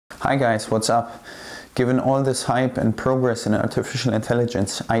Hi guys, what's up? Given all this hype and progress in artificial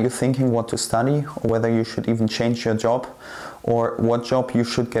intelligence, are you thinking what to study, or whether you should even change your job, or what job you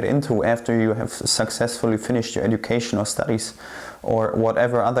should get into after you have successfully finished your education or studies, or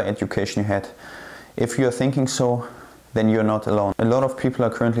whatever other education you had? If you're thinking so, then you're not alone. A lot of people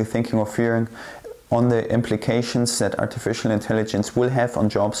are currently thinking or fearing on the implications that artificial intelligence will have on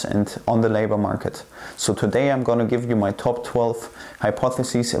jobs and on the labor market. So today I'm going to give you my top 12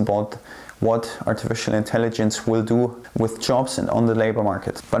 hypotheses about what artificial intelligence will do with jobs and on the labor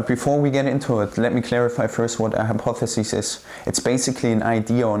market. But before we get into it, let me clarify first what a hypothesis is. It's basically an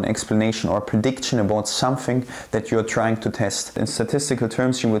idea or an explanation or a prediction about something that you're trying to test. In statistical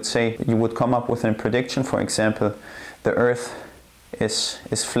terms, you would come up with a prediction. For example, the Earth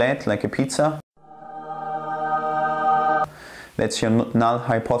is flat like a pizza. That's your null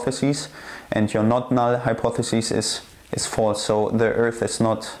hypothesis, and your not null hypothesis is false. So the Earth is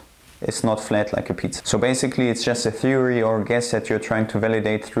not flat like a pizza. So basically it's just a theory or guess that you're trying to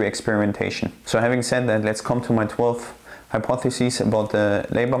validate through experimentation. So having said that, let's come to my 12 hypotheses about the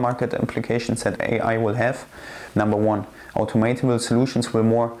labor market implications that AI will have. Number 1, automatable solutions will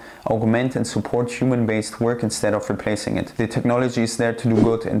more augment and support human-based work instead of replacing it. The technology is there to do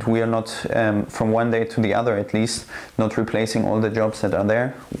good, and we are not, from one day to the other at least, not replacing all the jobs that are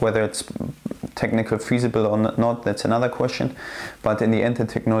there. Whether it's technically feasible or not, that's another question. But in the end, the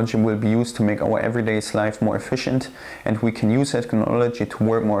technology will be used to make our everyday life more efficient, and we can use that technology to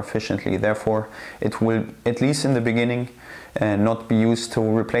work more efficiently. Therefore, it will, at least in the beginning, not be used to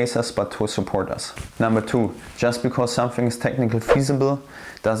replace us, but to support us. Number 2, just because something is technically feasible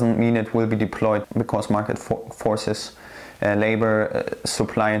doesn't mean it will be deployed, because market forces, labor,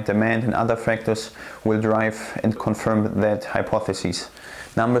 supply and demand and other factors will drive and confirm that hypothesis.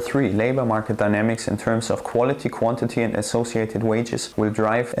 Number 3, labor market dynamics in terms of quality, quantity and associated wages will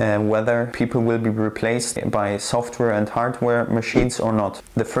drive whether people will be replaced by software and hardware machines or not.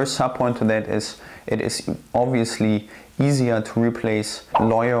 The first subpoint to that is it is obviously easier to replace a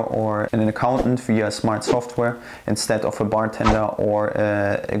lawyer or an accountant via smart software instead of a bartender or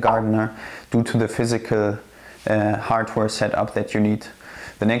a gardener due to the physical hardware setup that you need.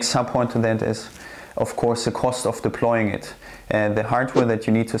 The next subpoint to that is, of course, the cost of deploying it. The hardware that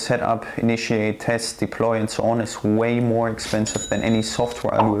you need to set up, initiate, test, deploy and so on is way more expensive than any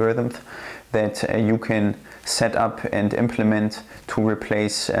software algorithm that you can set up and implement to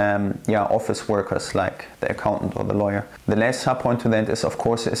replace office workers like the accountant or the lawyer. The last subpoint to that is, of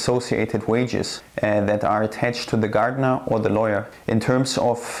course, associated wages that are attached to the gardener or the lawyer. In terms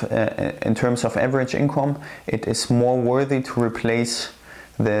of average income, it is more worthy to replace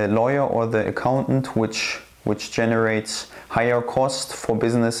the lawyer or the accountant, which generates higher cost for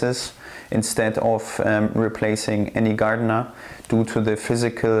businesses, instead of replacing any gardener due to the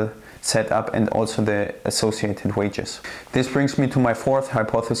physical setup and also the associated wages. This brings me to my 4th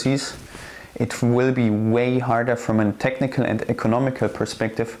hypothesis. It will be way harder from a technical and economical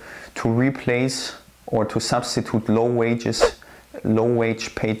perspective to replace or to substitute low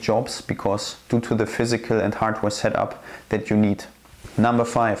wage paid jobs, because due to the physical and hardware setup that you need. Number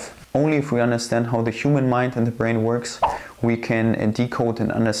 5. Only if we understand how the human mind and the brain works, we can decode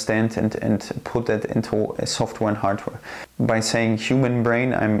and understand and put that into a software and hardware. By saying human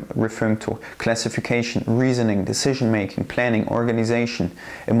brain, I'm referring to classification, reasoning, decision making, planning, organization,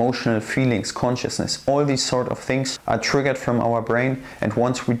 emotional feelings, consciousness. All these sort of things are triggered from our brain, and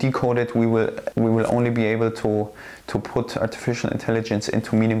once we decode it, we will only be able to put artificial intelligence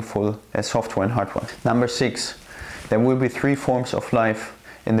into meaningful software and hardware. Number 6. There will be 3 forms of life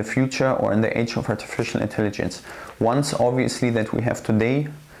in the future or in the age of artificial intelligence. One's obviously that we have today,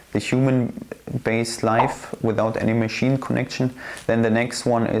 the human-based life without any machine connection. Then the next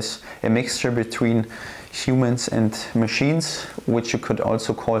one is a mixture between humans and machines, which you could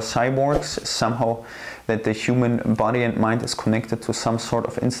also call cyborgs, somehow that the human body and mind is connected to some sort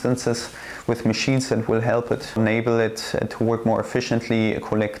of instances with machines that will help it, enable it to work more efficiently,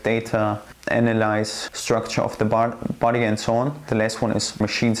 collect data, analyze structure of the body and so on. The last one is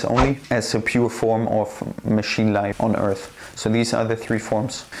machines only, as a pure form of machine life on Earth. So these are the 3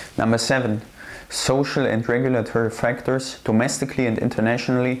 forms. Number 7. Social and regulatory factors, domestically and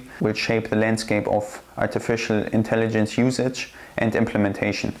internationally, will shape the landscape of artificial intelligence usage and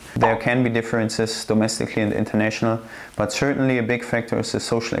implementation. There can be differences domestically and international, but certainly a big factor is the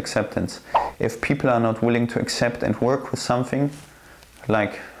social acceptance. If people are not willing to accept and work with something,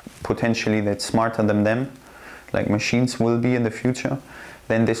 like potentially that's smarter than them, like machines will be in the future,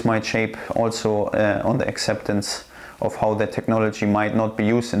 then this might shape also on the acceptance of how the technology might not be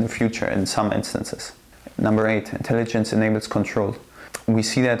used in the future in some instances. Number 8, intelligence enables control. We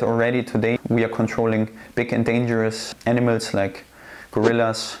see that already today. We are controlling big and dangerous animals like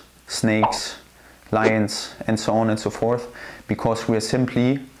gorillas, snakes, lions, and so on and so forth, because we are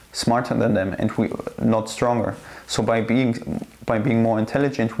simply smarter than them and we not stronger. So by being more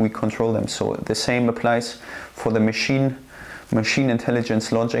intelligent, we control them. So the same applies for the machine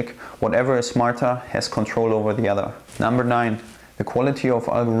intelligence logic. Whatever is smarter has control over the other. Number 9, the quality of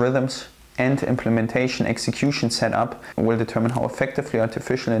algorithms and implementation execution setup will determine how effectively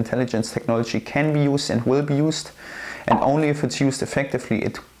artificial intelligence technology can be used and will be used. And only if it's used effectively,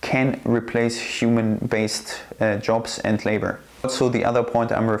 it can replace human-based jobs and labor. Also, the other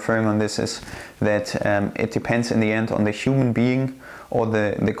point I'm referring on this is that it depends in the end on the human being or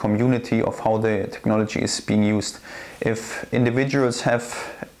the community of how the technology is being used. If individuals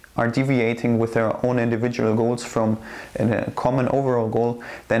are deviating with their own individual goals from a common overall goal,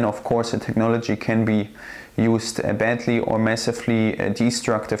 then of course the technology can be used badly or massively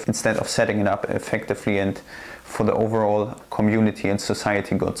destructive instead of setting it up effectively and for the overall community and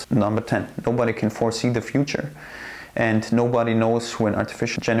society goods. Number 10, nobody can foresee the future. And nobody knows when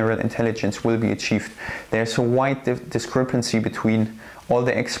artificial general intelligence will be achieved. There's a wide discrepancy between all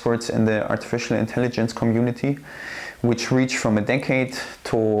the experts in the artificial intelligence community, which reach from a decade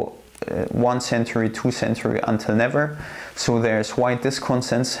to 1 century, 2 century until never. So there's wide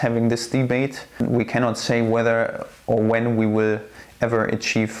disconsensus having this debate. We cannot say whether or when we will ever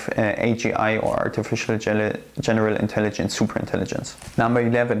achieve AGI or artificial general intelligence, superintelligence. Number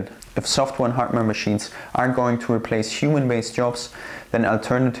 11, if software and hardware machines are going to replace human-based jobs, then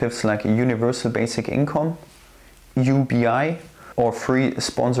alternatives like a universal basic income, UBI, or free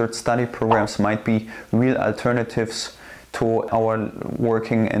sponsored study programs might be real alternatives to our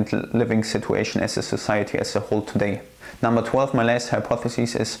working and living situation as a society as a whole today. Number 12, my last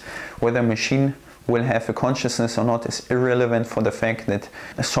hypothesis is whether a machine will have a consciousness or not is irrelevant for the fact that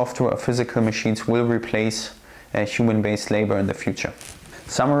software or physical machines will replace human-based labor in the future.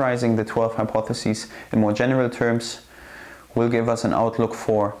 Summarizing the 12 hypotheses in more general terms will give us an outlook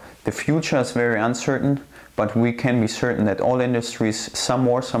for the future is very uncertain, but we can be certain that all industries, some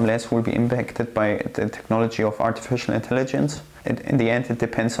more, some less, will be impacted by the technology of artificial intelligence. In the end, it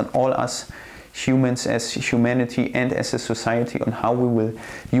depends on all us humans as humanity and as a society on how we will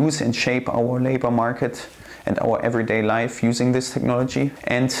use and shape our labor market and our everyday life using this technology.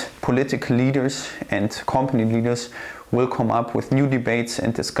 And political leaders and company leaders will come up with new debates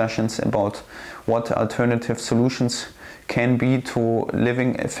and discussions about what alternative solutions can be to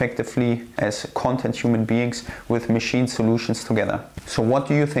living effectively as content human beings with machine solutions together. So what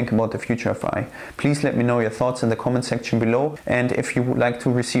do you think about the future of AI? Please let me know your thoughts in the comment section below. And if you would like to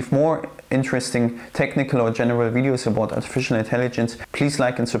receive more interesting technical or general videos about artificial intelligence, please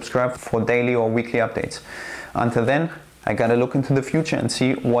like and subscribe for daily or weekly updates. Until then, I gotta look into the future and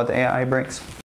see what AI brings.